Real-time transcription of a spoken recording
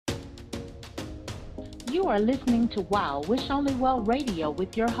You are listening to Wow Wish Only Well Radio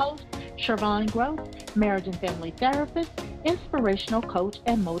with your host, Shervon Gross, marriage and family therapist, inspirational coach,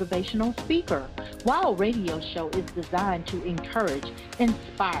 and motivational speaker. Wow Radio Show is designed to encourage,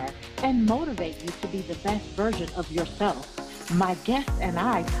 inspire, and motivate you to be the best version of yourself. My guests and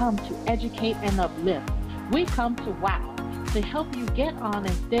I come to educate and uplift. We come to Wow to help you get on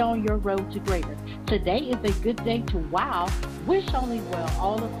and stay on your road to greater. Today is a good day to wow, wish only well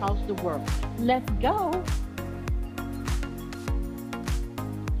all across the world. Let's go.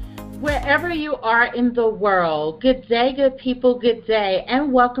 Wherever you are in the world, good day, good people, good day,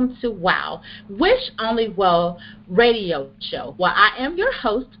 and welcome to Wow Wish Only Well Radio Show. Well, I am your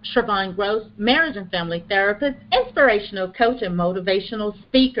host, Shervon Gross, marriage and family therapist, inspirational coach, and motivational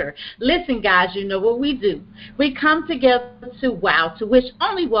speaker. Listen, guys, you know what we do. We come together to wow, to wish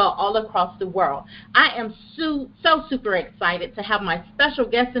only well all across the world. I am so super excited to have my special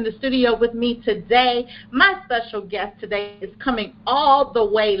guest in the studio with me today. My special guest today is coming all the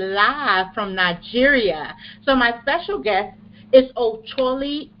way live from Nigeria. So my special guest is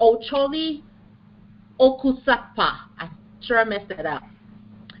Ocholi Okusapa. I'm sure I messed that up,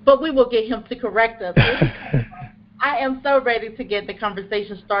 but we will get him to correct us. I am so ready to get the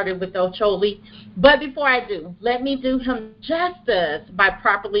conversation started with Ocholi, but before I do, let me do him justice by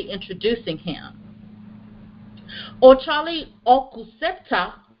properly introducing him. Ocholi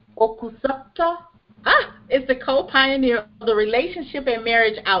Okusapa is the co-pioneer of the relationship and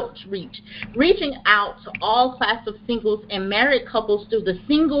marriage outreach, reaching out to all class of singles and married couples through the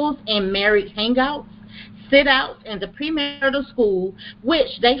Singles and Married Hangouts, sit-outs, and the premarital school,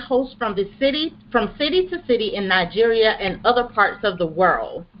 which they host from city to city in Nigeria and other parts of the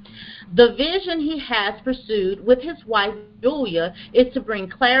world. The vision he has pursued with his wife, Julia, is to bring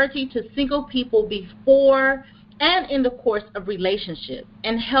clarity to single people before and in the course of relationships,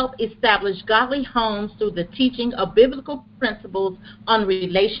 and help establish godly homes through the teaching of biblical principles on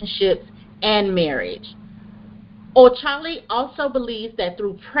relationships and marriage. Ocholi also believes that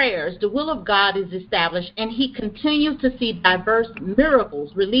through prayers, the will of God is established, and he continues to see diverse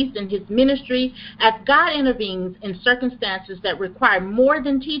miracles released in his ministry as God intervenes in circumstances that require more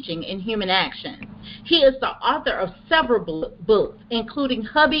than teaching in human action. He is the author of several books, including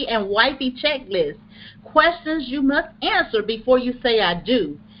Hubby and Wifey Checklist, Questions You Must Answer Before You Say I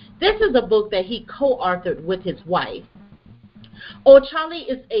Do. This is a book that he co-authored with his wife. Ocholi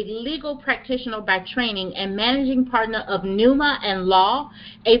is a legal practitioner by training and managing partner of Numa and Law,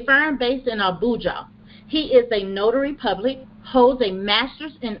 a firm based in Abuja. He is a notary public, holds a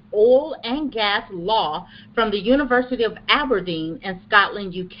master's in oil and gas law from the University of Aberdeen in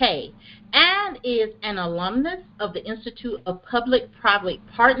Scotland, UK, and is an alumnus of the Institute of Public-Private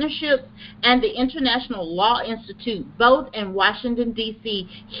Partnerships and the International Law Institute, both in Washington, D.C.,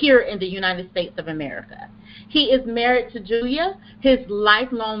 here in the United States of America. He is married to Julia, his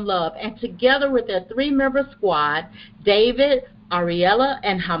lifelong love, and together with their three-member squad, David, Ariella,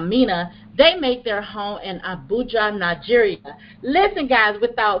 and Hamina, they make their home in Abuja, Nigeria. Listen, guys,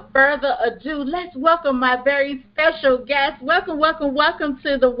 without further ado, let's welcome my very special guest. Welcome, welcome, welcome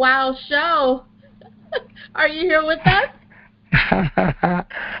to the Wow Show. Are you here with us?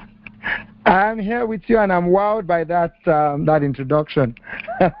 I'm here with you, and I'm wowed by that introduction.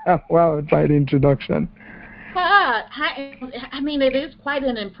 Wowed by the introduction. I mean, it is quite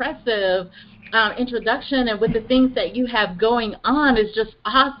an impressive introduction, and with the things that you have going on is just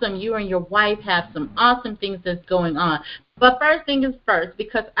awesome. You and your wife have some awesome things that's going on. But first thing is first,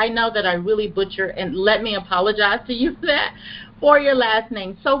 because I know that I really butcher, and let me apologize to you for your last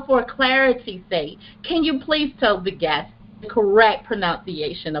name. So for clarity's sake, can you please tell the guests the correct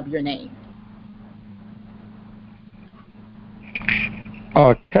pronunciation of your name?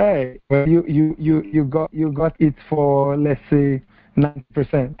 Okay, well, you got it for, let's say,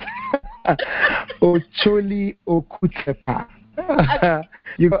 90%. Ocholi Okutepa.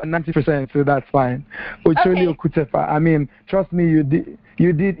 You got 90%, so that's fine. Ocholi Okutepa. I mean, trust me, you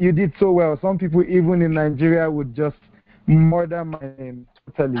did so well. Some people even in Nigeria would just murder my name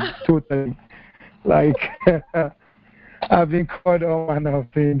totally. Like I've been called all manner of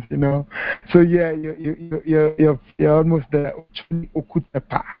things, you know. So yeah, you're almost there. Ocholi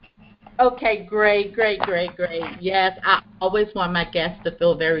Okutepa. Okay, great. Yes, I always want my guests to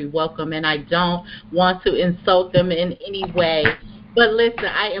feel very welcome, and I don't want to insult them in any way. But listen,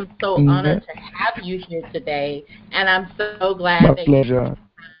 I am so honored to have you here today, and I'm so glad that you're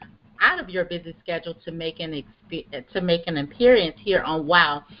out of your busy schedule to make an appearance here on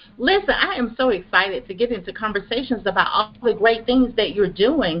Wow. Listen, I am so excited to get into conversations about all the great things that you're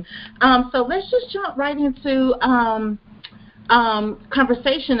doing. So let's just jump right into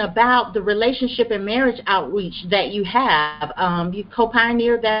conversation about the relationship and marriage outreach that you have. You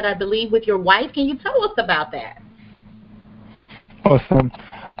co-pioneered that, I believe, with your wife. Can you tell us about that? Awesome.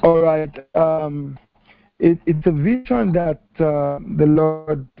 All right. It's a vision that the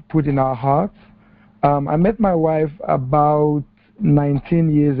Lord put in our hearts. I met my wife about 19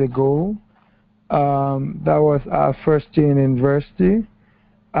 years ago. That was our first year in university,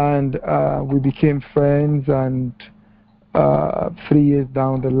 and we became friends, and 3 years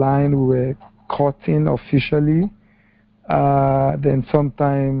down the line we were courting officially. Then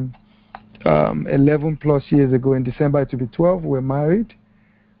sometime 11 plus years ago, in December to be 12, we were married.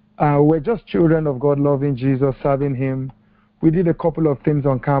 We're just children of God, loving Jesus, serving Him. We did a couple of things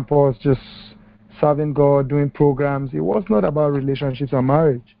on campus, just serving God, doing programs. It was not about relationships or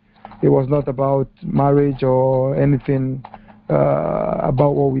marriage. It was not about marriage or anything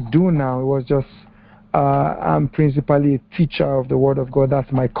about what we do now. It was just, I'm principally a teacher of the Word of God.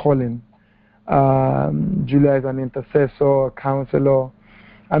 That's my calling. Julia is an intercessor, a counselor.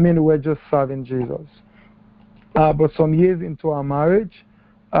 I mean, we're just serving Jesus. But some years into our marriage,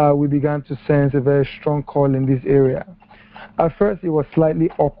 we began to sense a very strong call in this area. At first, it was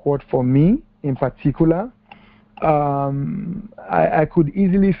slightly awkward for me in particular. I could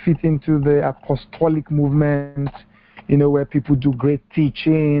easily fit into the apostolic movement, where people do great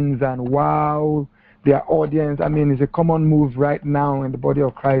teachings and wow their audience. I mean, it's a common move right now in the body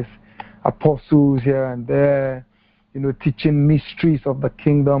of Christ. Apostles here and there, teaching mysteries of the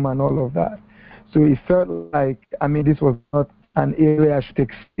kingdom and all of that. So it felt like, this was not an area I should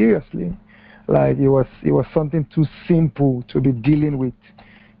take seriously. Like it was something too simple to be dealing with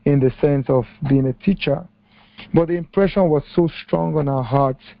in the sense of being a teacher. But the impression was so strong on our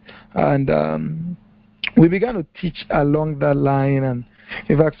hearts, and we began to teach along that line. And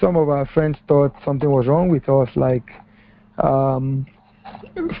in fact, some of our friends thought something was wrong with us, like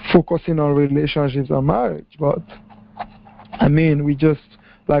focusing on relationships and marriage. But we just,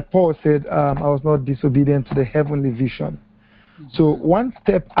 like Paul said, I was not disobedient to the heavenly vision. So one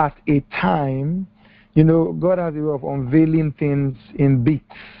step at a time, God has a way of unveiling things in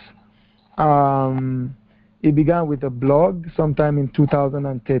bits. It began with a blog sometime in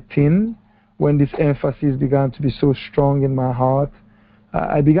 2013 when this emphasis began to be so strong in my heart.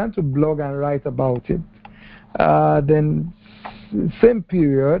 I began to blog and write about it. Then, same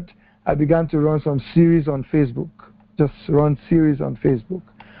period, I began to run some series on Facebook. Just run series on Facebook.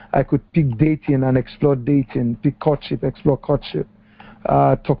 I could pick dating and explore dating, pick courtship, explore courtship,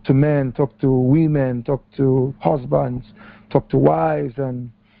 talk to men, talk to women, talk to husbands, talk to wives,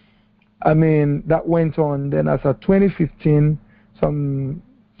 and that went on. Then as of 2015, some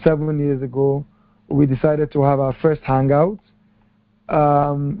 7 years ago, we decided to have our first hangout.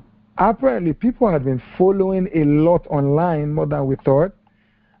 Apparently, people had been following a lot online, more than we thought.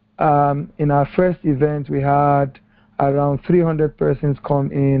 In our first event, we had around 300 persons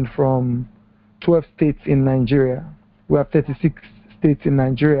come in from 12 states in Nigeria. We have 36 states in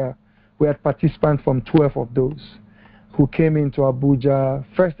Nigeria. We had participants from 12 of those who came into Abuja,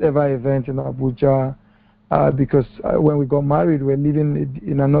 first ever event in Abuja, because when we got married, we were living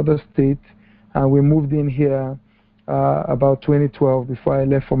in another state, and we moved in here about 2012 before I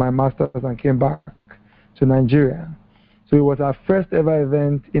left for my master's and came back to Nigeria. So it was our first ever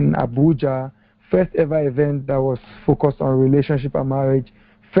event in Abuja, first ever event that was focused on relationship and marriage,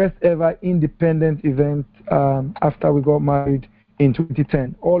 first ever independent event after we got married in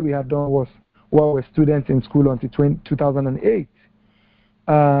 2010. All we had done was while we were students in school until 2008.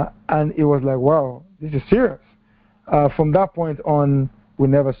 And it was like, wow, this is serious. From that point on, we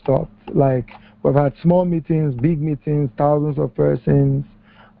never stopped. Like, we've had small meetings, big meetings, thousands of persons,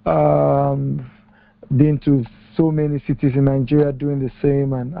 been to so many cities in Nigeria doing the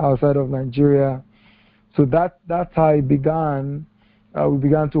same, and outside of Nigeria. So that's how it began. We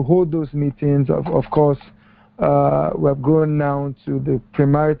began to hold those meetings. Of course, we have grown now to the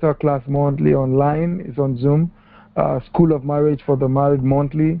premarital class monthly online. It's on Zoom. School of Marriage for the Married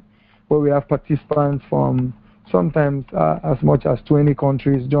monthly, where we have participants from sometimes as much as 20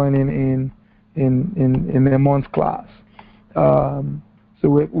 countries joining in a month class. So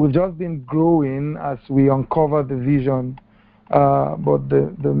we've just been growing as we uncover the vision, but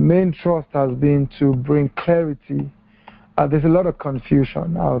the main thrust has been to bring clarity. There's a lot of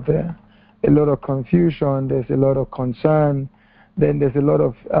confusion out there, a lot of confusion, there's a lot of concern, then there's a lot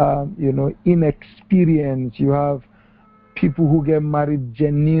of inexperience. You have people who get married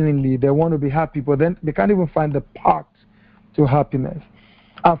genuinely, they want to be happy, but then they can't even find the path to happiness.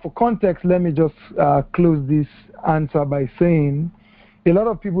 For context, let me just close this answer by saying a lot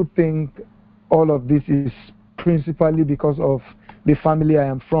of people think all of this is principally because of the family I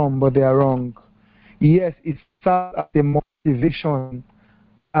am from, but they are wrong. Yes, it starts as a motivation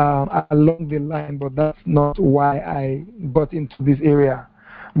along the line, but that's not why I got into this area.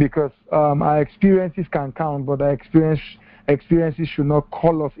 Because our experiences can count, but our experiences should not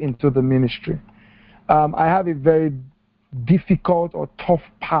call us into the ministry. I have a very difficult or tough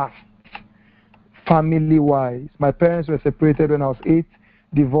past family-wise. My parents were separated when I was 8,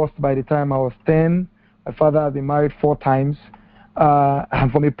 divorced by the time I was 10. My father had been married 4 times. I'm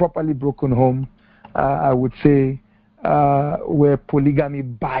from a properly broken home, I would say, where polygamy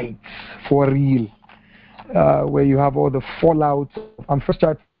bites for real, where you have all the fallout. I'm first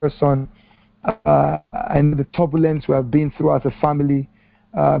child, first son, and the turbulence we have been through as a family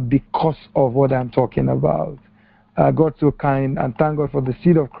because of what I'm talking about. God's so kind, and thank God for the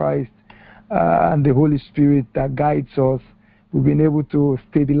seed of Christ and the Holy Spirit that guides us. We've been able to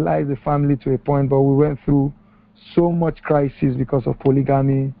stabilize the family to a point, but we went through so much crisis because of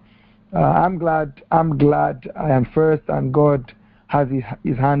polygamy. I'm glad I am first, and God has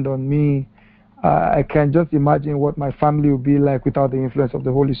his hand on me. I can just imagine what my family would be like without the influence of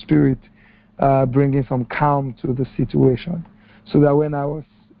the Holy Spirit, bringing some calm to the situation. So that when I was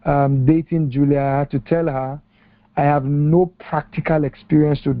dating Julia, I had to tell her I have no practical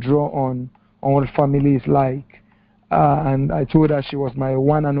experience to draw on what family is like. And I told her she was my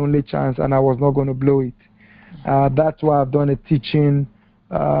one and only chance, and I was not going to blow it. That's why I've done a teaching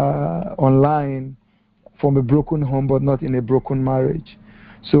online from a broken home, but not in a broken marriage.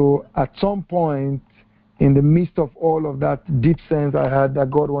 So at some point, in the midst of all of that deep sense I had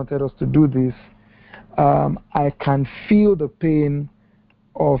that God wanted us to do this, I can feel the pain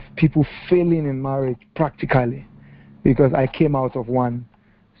of people failing in marriage practically, because I came out of one.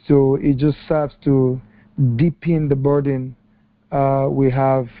 So it just serves to deepen the burden we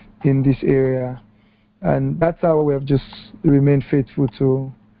have in this area. And that's how we have just remained faithful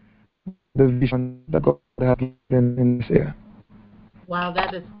to the vision that God has given in this area. Wow,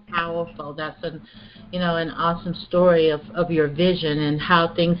 that is powerful. That's an awesome story of your vision and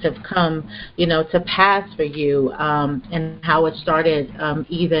how things have come, to pass for you, and how it started,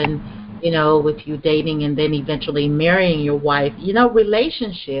 even, with you dating and then eventually marrying your wife.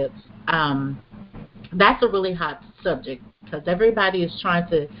 Relationships, that's a really hot subject because everybody is trying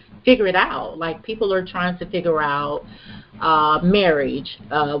to figure it out. Like, people are trying to figure out marriage.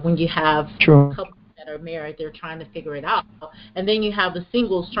 When you have couples that are married, they're trying to figure it out. And then you have the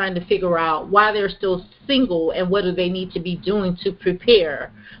singles trying to figure out why they're still single and what do they need to be doing to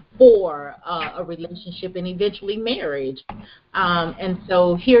prepare for a relationship and eventually marriage. And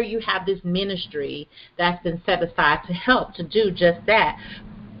so here you have this ministry that's been set aside to help to do just that.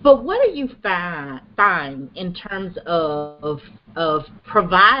 But what do you find in terms of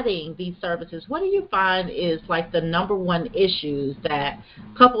providing these services? What do you find is like the number one issues that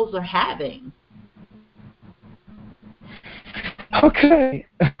couples are having? Okay,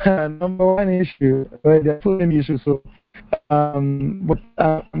 number one issue. Well, there are so many issues. So, but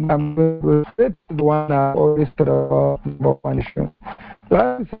I'm going to say the one I always thought about, number one issue.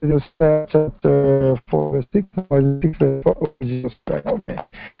 That is chapter 4, verse 6, or 6, verse 4, Jesus Christ. Okay.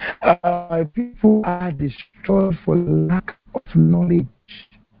 People are destroyed for lack of knowledge.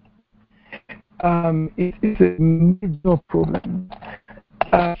 It is a major problem.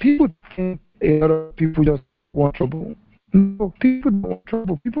 People think a lot of people just want trouble. No, people don't want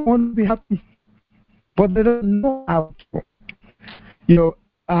trouble. People want to be happy, but they don't know how to.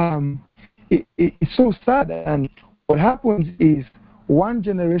 It's so sad, and what happens is one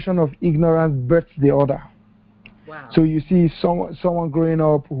generation of ignorance births the other. Wow. So you see someone growing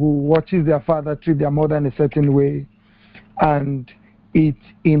up who watches their father treat their mother in a certain way, and it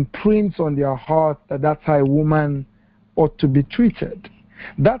imprints on their heart that that's how a woman ought to be treated.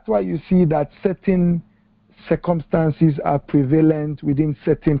 That's why you see that certain circumstances are prevalent within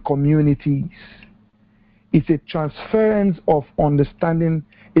certain communities. It's a transference of understanding,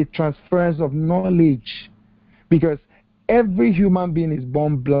 a transference of knowledge, because every human being is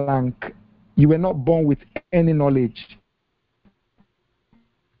born blank. You were not born with any knowledge.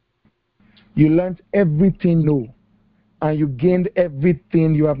 You learned everything new, and you gained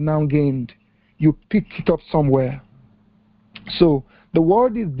everything you have now gained. You picked it up somewhere. So the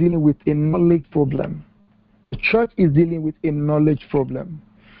world is dealing with a knowledge problem. The church is dealing with a knowledge problem.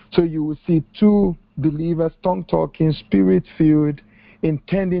 So you will see two believers, tongue-talking, spirit-filled,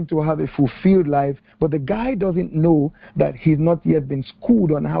 intending to have a fulfilled life, but the guy doesn't know that he's not yet been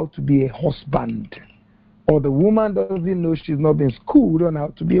schooled on how to be a husband. Or the woman doesn't know she's not been schooled on how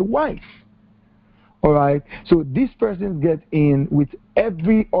to be a wife. All right? So these persons get in with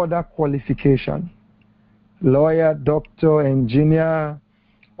every other qualification. lawyer, doctor, engineer,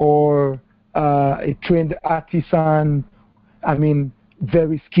 or a trained artisan, I mean,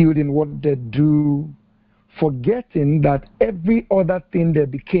 very skilled in what they do, forgetting that every other thing they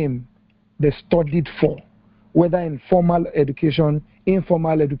became, they studied for, whether in formal education,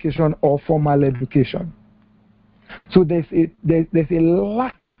 informal education, or formal education. So there's a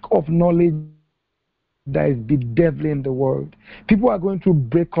lack of knowledge that is bedeviling the world. People are going through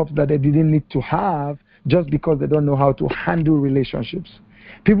breakups that they didn't need to have just because they don't know how to handle relationships.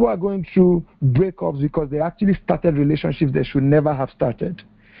 People are going through breakups because they actually started relationships they should never have started.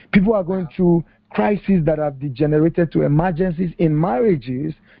 People are going through crises that have degenerated to emergencies in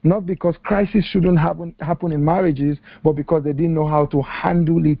marriages, not because crises shouldn't happen in marriages, but because they didn't know how to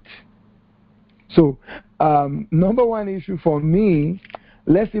handle it. So, number one issue for me,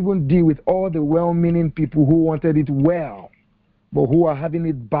 let's even deal with all the well-meaning people who wanted it well, but who are having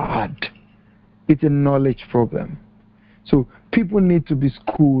it bad. It's a knowledge problem. So people need to be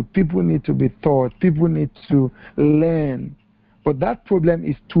schooled, people need to be taught, people need to learn. But that problem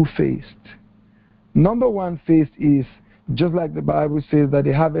is two-faced. Number one phase is, just like the Bible says that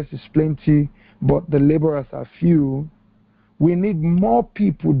the harvest is plenty, but the laborers are few. We need more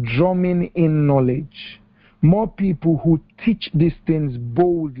people drumming in knowledge, more people who teach these things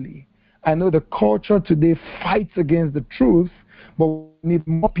boldly. I know the culture today fights against the truth, but we need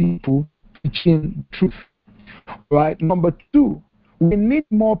more people teaching truth. Right? Number two, we need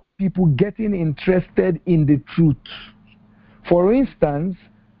more people getting interested in the truth. For instance,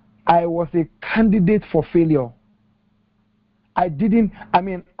 I was a candidate for failure. I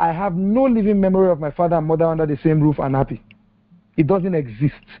have no living memory of my father and mother under the same roof and happy. It doesn't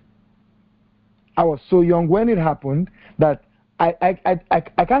exist. I was so young when it happened that I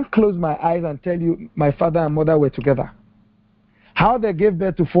can't close my eyes and tell you my father and mother were together. How they gave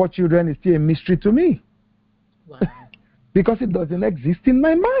birth to 4 children is still a mystery to me. Wow. Because it doesn't exist in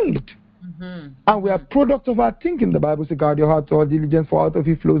my mind. Mm-hmm. And we are products of our thinking. The Bible says, guard your heart with all diligence, for out of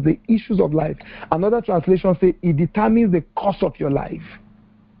it flows the issues of life. Another translation says, it determines the course of your life.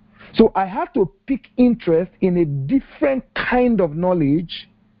 So I had to pick interest in a different kind of knowledge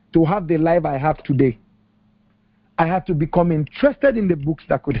to have the life I have today. I had to become interested in the books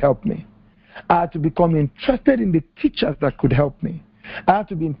that could help me. I had to become interested in the teachers that could help me. I had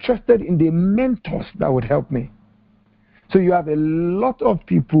to be interested in the mentors that would help me. So you have a lot of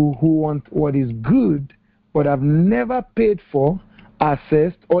people who want what is good, but have never paid for,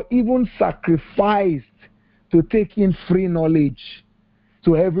 assessed, or even sacrificed to take in free knowledge.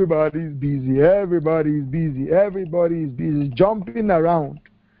 So everybody is busy, jumping around.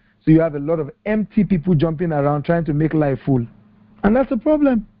 So you have a lot of empty people jumping around trying to make life full. And that's a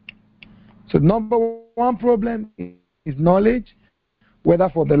problem. So number one problem is knowledge, whether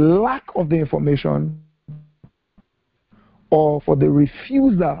for the lack of the information or for the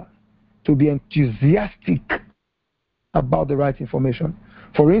refusal to be enthusiastic about the right information.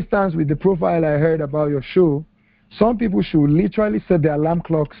 For instance, with the profile I heard about your show, some people should literally set their alarm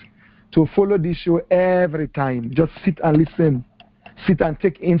clocks to follow this show every time. Just sit and listen. Sit and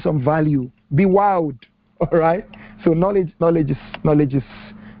take in some value. Be wowed. All right? So knowledge is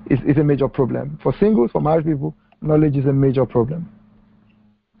a major problem. For singles, for married people, knowledge is a major problem.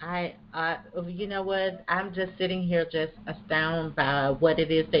 You know what? I'm just sitting here just astounded by what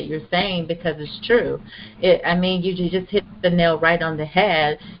it is that you're saying, because it's true. You just hit the nail right on the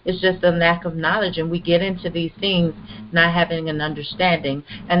head. It's just a lack of knowledge, and we get into these things not having an understanding.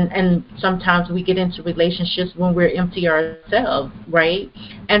 And sometimes we get into relationships when we're empty ourselves, right?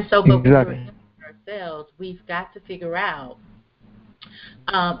 And so, but when we're empty ourselves, we've got to figure out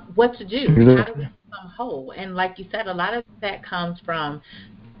what to do. Exactly. How do we become whole? And like you said, a lot of that comes from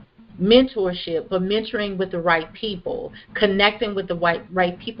mentorship, but mentoring with the right people, connecting with the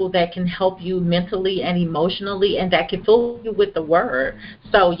right people that can help you mentally and emotionally, and that can fill you with the word.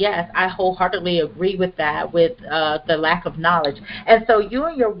 So yes, I wholeheartedly agree with that, with the lack of knowledge. And so you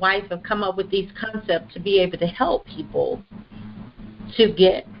and your wife have come up with these concepts to be able to help people to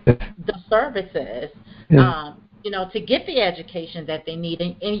get the services, to get the education that they need.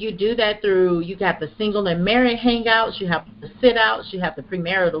 And you do that through, you got the single and married hangouts, you have the sit-outs, you have the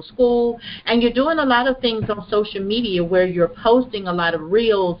premarital school, and you're doing a lot of things on social media where you're posting a lot of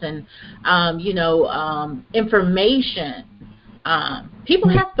reels and, information. People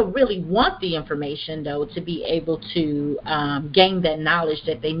have to really want the information, though, to be able to gain that knowledge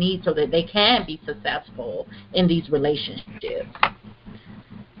that they need so that they can be successful in these relationships.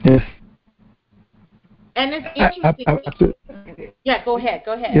 Yes. And it's interesting. Yeah, go ahead.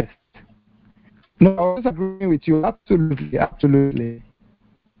 Yes. No, I was agreeing with you. Absolutely.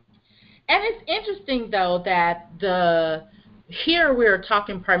 And it's interesting, though, that here we're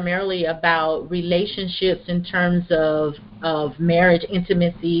talking primarily about relationships in terms of marriage,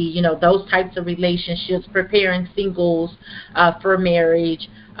 intimacy, those types of relationships, preparing singles for marriage,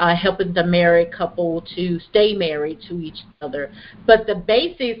 helping the married couple to stay married to each other. But the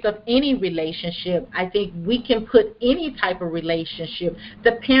basis of any relationship, I think we can put any type of relationship,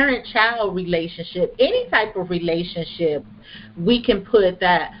 the parent-child relationship, any type of relationship, we can put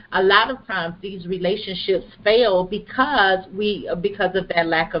that a lot of times these relationships fail because of that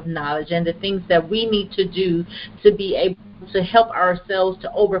lack of knowledge and the things that we need to do to be able to help ourselves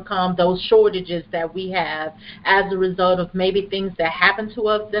to overcome those shortages that we have as a result of maybe things that happen to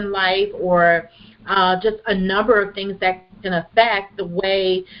us in life, or just a number of things that can affect the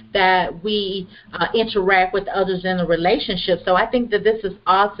way that we interact with others in a relationship. So I think that this is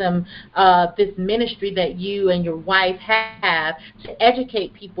awesome, this ministry that you and your wife have to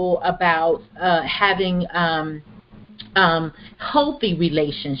educate people about having healthy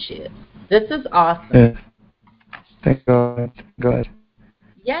relationships. This is awesome. Yes. Thank God. God.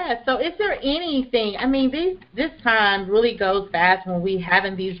 Yeah, so is there anything, I mean, this time really goes fast when we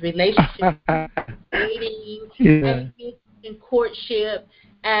having these relationships, dating, and in courtship,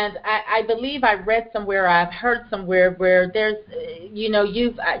 and I believe I read somewhere, I've heard somewhere where there's,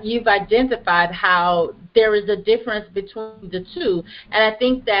 you've identified how there is a difference between the two, and I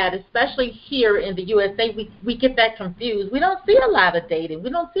think that especially here in the USA, we get that confused. We don't see a lot of dating. We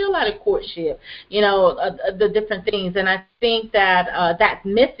don't see a lot of courtship, the different things, and I think that that's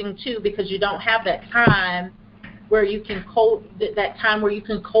missing too, because you don't have that time where you can cultivate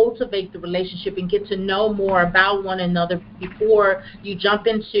the relationship and get to know more about one another before you jump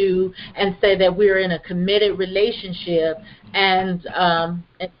into and say that we're in a committed relationship. And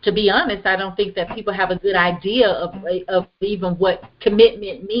to be honest, I don't think that people have a good idea of even what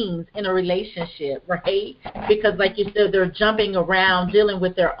commitment means in a relationship, right? Because like you said, they're jumping around dealing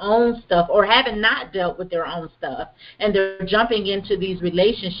with their own stuff or having not dealt with their own stuff, and they're jumping into these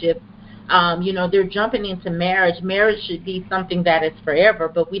relationships. They're jumping into marriage. Marriage should be something that is forever,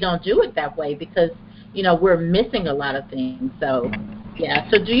 but we don't do it that way because, we're missing a lot of things. So, yeah.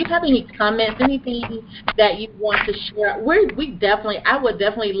 So do you have any comments, anything that you want to share? I would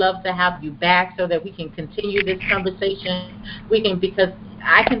definitely love to have you back so that we can continue this conversation. Because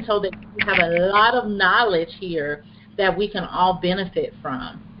I can tell that you have a lot of knowledge here that we can all benefit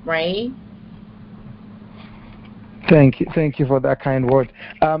from, right? Thank you for that kind word.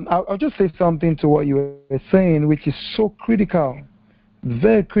 I'll just say something to what you were saying, which is so critical,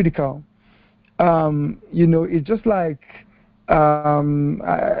 very critical. It's just like,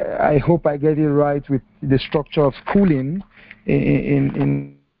 I hope I get it right with the structure of schooling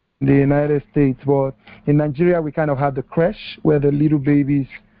in the United States, but in Nigeria we kind of have the creche where the little babies,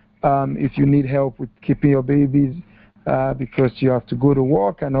 if you need help with keeping your babies because you have to go to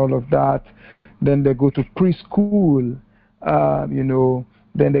work and all of that, then they go to preschool,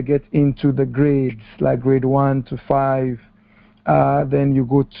 then they get into the grades, like grade 1 to 5. Then you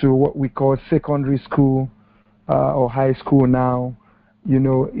go to what we call secondary school or high school now.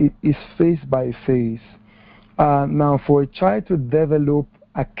 It is phase by phase. Now, for a child to develop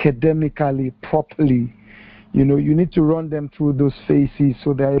academically properly, you need to run them through those phases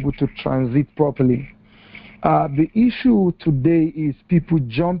so they're able to transit properly. The issue today is people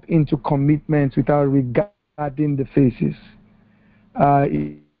jump into commitments without regarding the phases.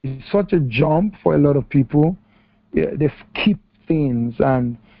 It's such a jump for a lot of people. They skip things,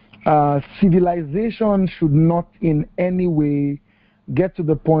 and civilization should not in any way get to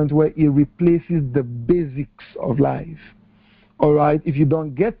the point where it replaces the basics of life. All right? If you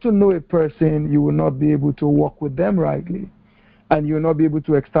don't get to know a person, you will not be able to work with them rightly, and you will not be able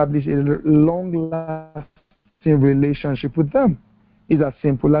to establish a long-lasting relationship with them. It's as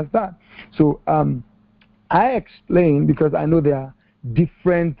simple as that. So I explain, because I know there are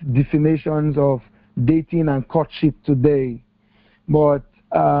different definitions of dating and courtship today, but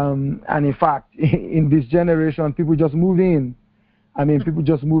and in fact in this generation people just move in. People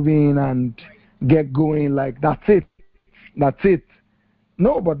just move in and get going, like that's it.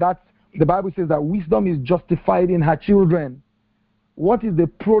 No, but the Bible says that wisdom is justified in her children. What is the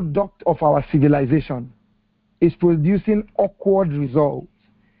product of our civilization? It's producing awkward results.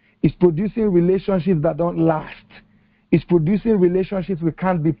 It's producing relationships that don't last. It's producing relationships we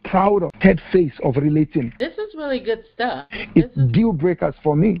can't be proud of. Third phase of relating. This is really good stuff. It's deal breakers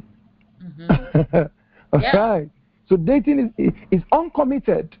for me. Mm-hmm. All right. So dating is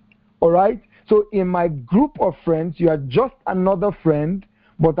uncommitted. All right. So in my group of friends, you are just another friend,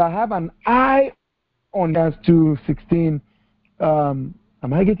 but I have an eye on us to 16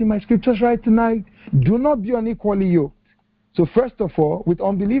 Am I getting my scriptures right tonight? Do not be unequally yoked. So first of all, with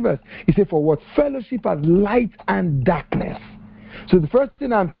unbelievers, he said, for what? Fellowship as light and darkness. So the first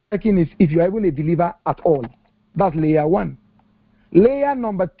thing I'm checking is if you're even a believer at all. That's layer one. Layer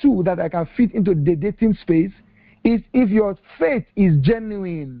number two that I can fit into the dating space is if your faith is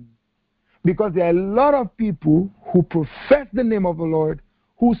genuine. Because there are a lot of people who profess the name of the Lord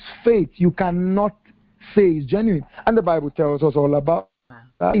whose faith you cannot say is genuine. And the Bible tells us all about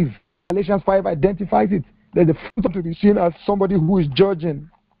that. Galatians 5 identifies it. There's the fruit to be seen as somebody who is judging.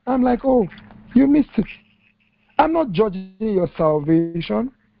 I'm like, oh, you missed it. I'm not judging your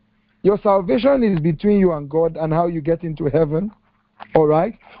salvation. Your salvation is between you and God and how you get into heaven. All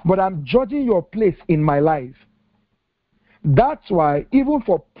right? But I'm judging your place in my life. That's why, even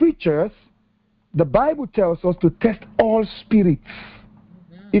for preachers, the Bible tells us to test all spirits.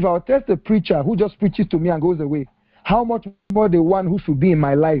 If I'll test a preacher who just preaches to me and goes away, how much more the one who should be in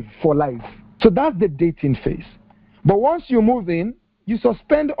my life for life? So that's the dating phase. But once you move in, you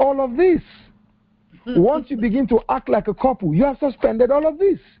suspend all of this. Once you begin to act like a couple, you have suspended all of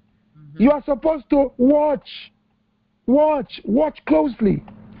this. You are supposed to watch closely.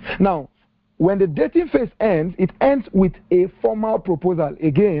 Now, when the dating phase ends, it ends with a formal proposal.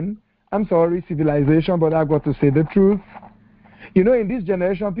 Again, I'm sorry, civilization, but I've got to say the truth. You know, in this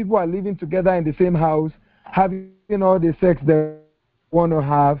generation, people are living together in the same house, having all the sex they want to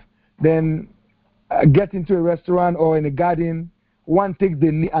have, then get into a restaurant or in a garden, one takes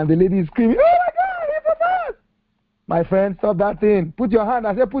the knee and the lady is screaming, oh my God, it's a man! My friend, stop that thing. Put your hand.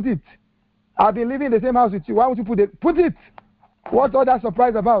 I said, put it. I've been living in the same house with you. Why would you put it? Put it. What's all that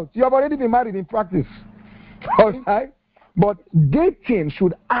surprise about? You have already been married in practice. All right? But dating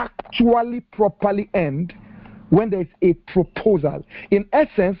should actually properly end when there is a proposal. In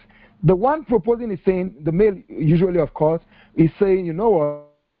essence, the one proposing is saying, the male usually, of course, is saying, you know what,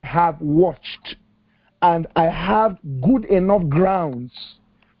 I have watched and I have good enough grounds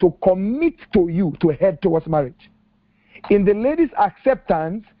to commit to you to head towards marriage. In the lady's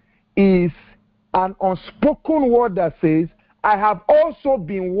acceptance is an unspoken word that says, I have also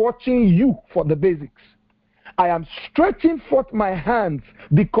been watching you for the basics. I am stretching forth my hands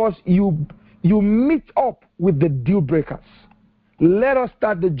because you meet up with the deal breakers. Let us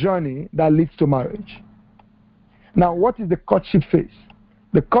start the journey that leads to marriage. Now, what is the courtship phase?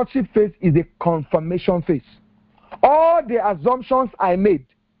 The courtship phase is a confirmation phase. All the assumptions I made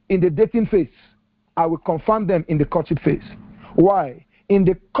in the dating phase, I will confirm them in the courtship phase. Why? In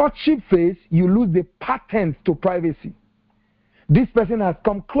the courtship phase, you lose the patterns to privacy. This person has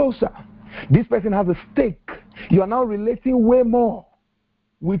come closer. This person has a stake. You are now relating way more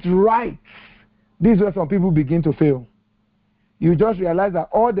with rights. This is where some people begin to fail. You just realize that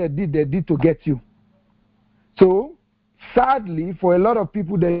all they did to get you. So, sadly, for a lot of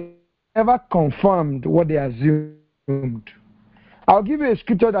people, they never confirmed what they assumed. I'll give you a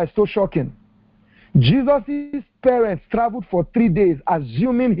scripture that is so shocking. Jesus' parents traveled for 3 days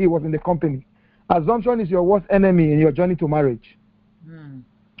assuming he was in the company. Assumption is your worst enemy in your journey to marriage.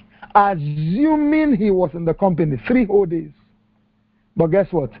 Assuming he was in the company 3 whole days. But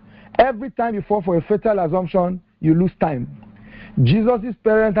guess what? Every time you fall for a fatal assumption, you lose time. Jesus'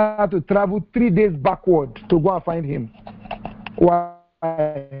 parents had to travel 3 days backward to go and find him. Why?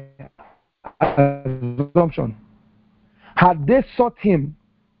 Assumption. Had they sought him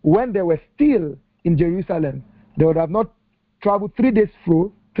when they were still in Jerusalem, they would have not traveled 3 days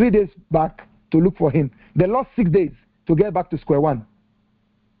through, 3 days back to look for him. They lost 6 days to get back to square one.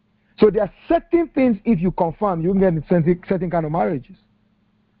 So there are certain things, if you confirm, you can get certain kind of marriages.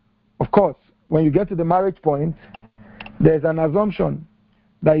 Of course, when you get to the marriage point, there's an assumption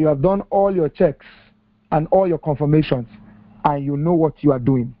that you have done all your checks and all your confirmations and you know what you are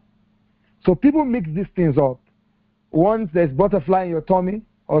doing. So people mix these things up. Once there's butterfly in your tummy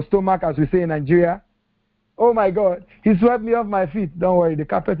or stomach, as we say in Nigeria, oh my God, he swept me off my feet. Don't worry, the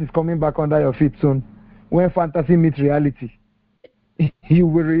carpet is coming back under your feet soon. When fantasy meets reality, you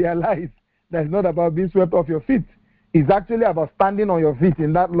will realize that it's not about being swept off your feet. It's actually about standing on your feet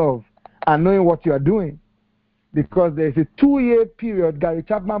in that love and knowing what you are doing. Because there's a 2-year period, Gary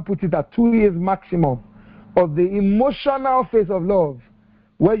Chapman puts it at 2 years maximum, of the emotional phase of love,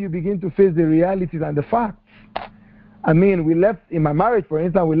 where you begin to face the realities and the facts. I mean, we left, in my marriage, for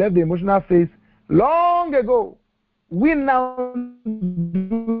instance, we left the emotional phase long ago. We now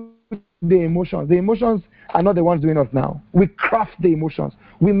do the emotions. The emotions are not the ones doing us now. We craft the emotions.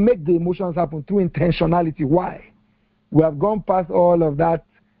 We make the emotions happen through intentionality. Why? We have gone past all of that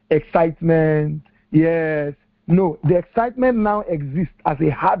excitement. Yes. No, the excitement now exists as a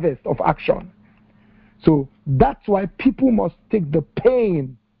harvest of action. So that's why people must take the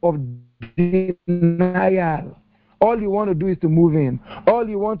pain of denial. All you want to do is to move in. All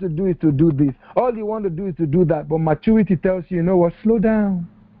you want to do is to do this. All you want to do is to do that. But maturity tells you, you know what? Slow down.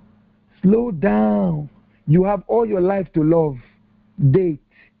 Slow down. You have all your life to love. Date.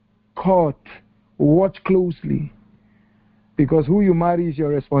 Court. Watch closely. Because who you marry is your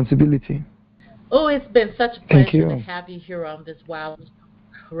responsibility. Oh, it's been such a pleasure to have you here on this Wild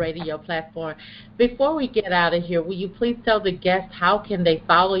Radio platform. Before we get out of here, will you please tell the guests how can they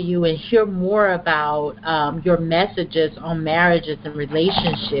follow you and hear more about your messages on marriages and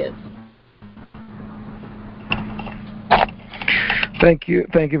relationships? Thank you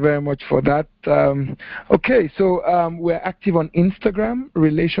very much for that. Okay, so we're active on Instagram,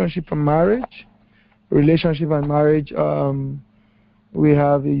 Relationship and Marriage. We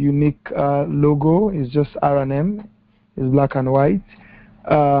have a unique logo. It's just R&M. It's black and white.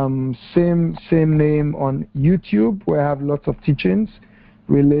 Same name on YouTube, where I have lots of teachings,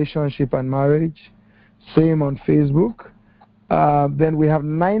 Relationship and Marriage. Same on Facebook. Then we have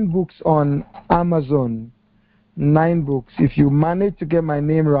 9 books on Amazon. 9 books. If you manage to get my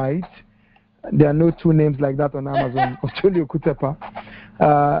name right, there are no 2 names like that on Amazon. Otulio Kutepa.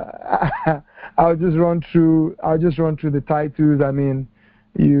 I'll just run through the titles. I mean,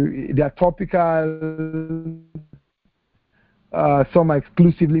 they are topical. Some are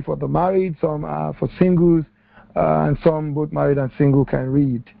exclusively for the married, some are for singles, and some both married and single can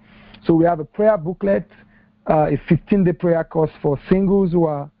read. So we have a prayer booklet, a 15-day prayer course for singles who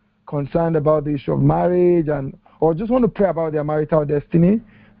are concerned about the issue of marriage or just want to pray about their marital destiny.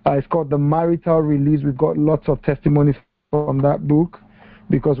 It's called The Marital Release. We've got lots of testimonies from that book,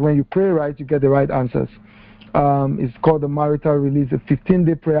 because when you pray right, you get the right answers. It's called The Marital Release, a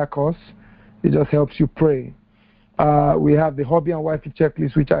 15-day prayer course. It just helps you pray. We have the Hubby and Wifey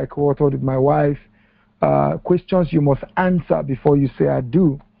Checklist, which I co-authored with my wife. Questions you must answer before you say I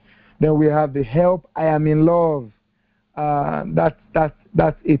do. Then we have the Help, I Am in Love. That's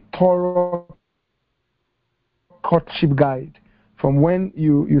a thorough courtship guide from when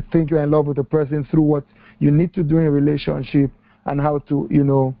you think you're in love with a person through what you need to do in a relationship and how to,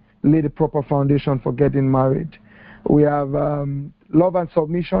 lay the proper foundation for getting married. We have Love and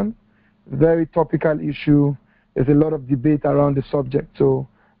Submission, very topical issue. There's a lot of debate around the subject. So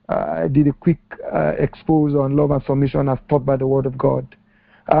I did a quick expose on love and submission as taught by the Word of God.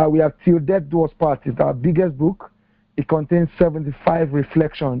 We have Till Death Do Us Part. It's our biggest book. It contains 75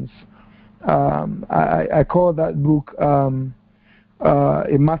 reflections. I call that book a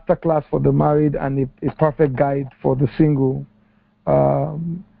masterclass for the married and a perfect guide for the single.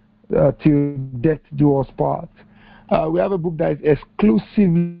 Till Death Do Us Part. We have a book that is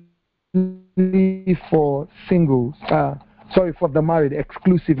exclusively for singles. For the married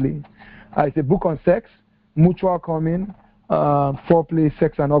exclusively. It's a book on sex, mutual coming, foreplay,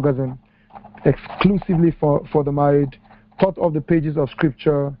 sex, and orgasm. Exclusively for the married. Thought of the pages of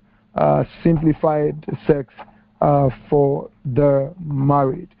scripture, simplified sex for the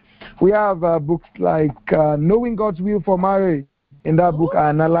married. We have books like Knowing God's Will for Marriage. In that book, I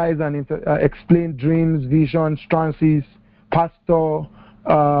analyze and explain dreams, visions, trances, pastor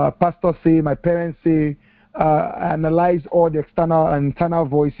say, my parents say. I analyze all the external and internal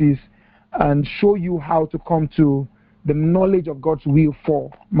voices and show you how to come to the knowledge of God's will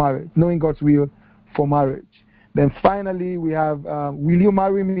for marriage, knowing God's will for marriage. Then finally, we have Will You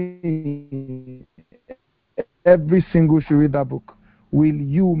Marry Me? Every single should read that book. Will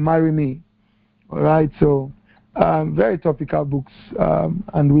You Marry Me? All right, so very topical books,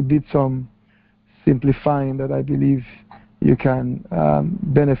 and we did some simplifying that I believe you can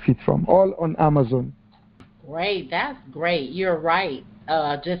benefit from, all on Amazon. Great, that's great. You're right.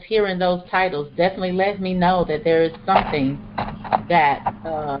 Just hearing those titles definitely lets me know that there is something that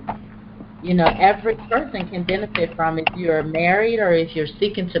every person can benefit from. If you're married, or if you're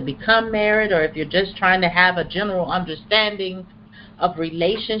seeking to become married, or if you're just trying to have a general understanding of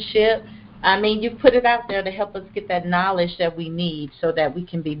relationship. I mean, you put it out there to help us get that knowledge that we need so that we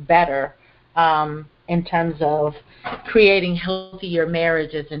can be better in terms of creating healthier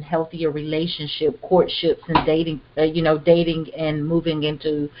marriages and healthier relationship, courtships, and dating and moving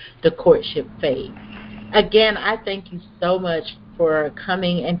into the courtship phase. Again, I thank you so much for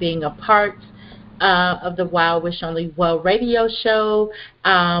coming and being a part of the Wild Wish Only Well radio show.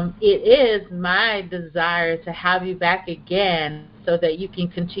 It is my desire to have you back again so that you can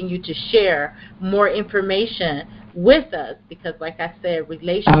continue to share more information with us, because like I said,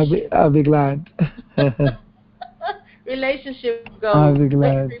 relationship. I'll be glad. Relationship goals. I'll be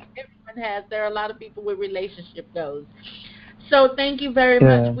glad. Everyone has. There are a lot of people with relationship goals. So thank you very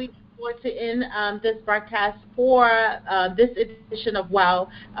much. We going to end this broadcast for this edition of WOW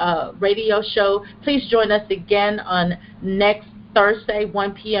Radio Show. Please join us again on next Thursday,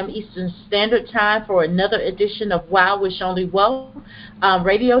 1 p.m. Eastern Standard Time for another edition of WOW Wish Only Well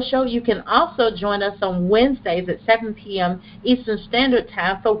Radio Show. You can also join us on Wednesdays at 7 p.m. Eastern Standard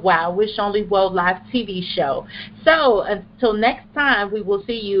Time for WOW Wish Only Well Live TV Show. So until next time, we will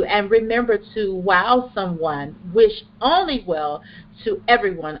see you. And remember to wow someone. Wish only well to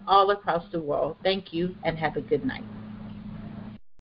everyone all across the world. Thank you and have a good night.